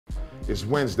It's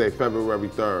Wednesday, February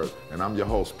 3rd, and I'm your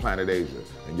host, Planet Asia,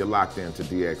 and you're locked in to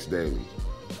DX Daily.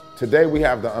 Today we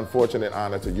have the unfortunate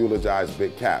honor to eulogize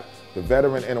Big Kap, the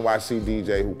veteran NYC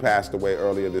DJ who passed away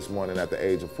earlier this morning at the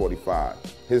age of 45.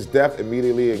 His death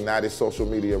immediately ignited social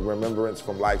media remembrance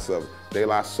from likes of De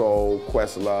La Soul,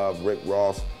 Questlove, Rick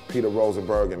Ross, Peter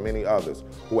Rosenberg, and many others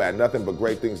who had nothing but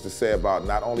great things to say about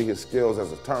not only his skills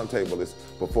as a turntablist,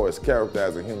 but for his character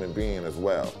as a human being as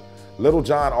well. Lil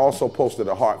Jon also posted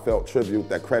a heartfelt tribute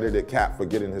that credited Kap for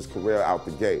getting his career out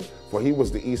the gate, for he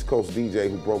was the East Coast DJ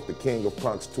who broke the King of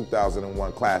Crunk's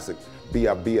 2001 classic,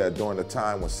 Bia Bia, during a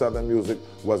time when Southern music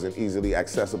wasn't easily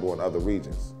accessible in other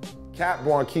regions.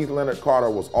 Kap-born Keith Lenard Carter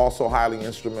was also highly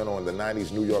instrumental in the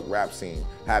 90s New York rap scene,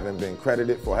 having been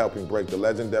credited for helping break the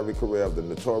legendary career of the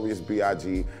Notorious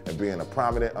B.I.G. and being a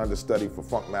prominent understudy for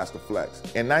Funkmaster Flex.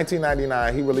 In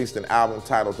 1999, he released an album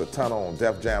titled The Tunnel on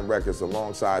Def Jam Records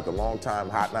alongside the longtime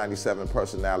Hot 97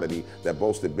 personality that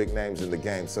boasted big names in the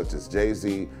game such as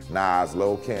Jay-Z, Nas,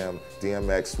 Lil Kim,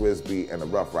 DMX, Swizz Beatz, and the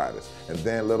Ruff Ryders, and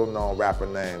then little-known rapper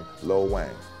named Lil Wayne.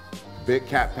 Big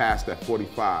Kap passed at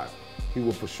 45. He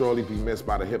will for surely be missed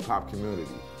by the hip-hop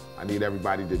community. I need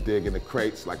everybody to dig in the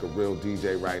crates like a real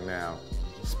DJ right now.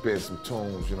 Spin some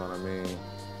tunes, you know what I mean?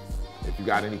 If you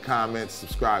got any comments,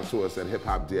 subscribe to us at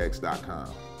HipHopDX.com.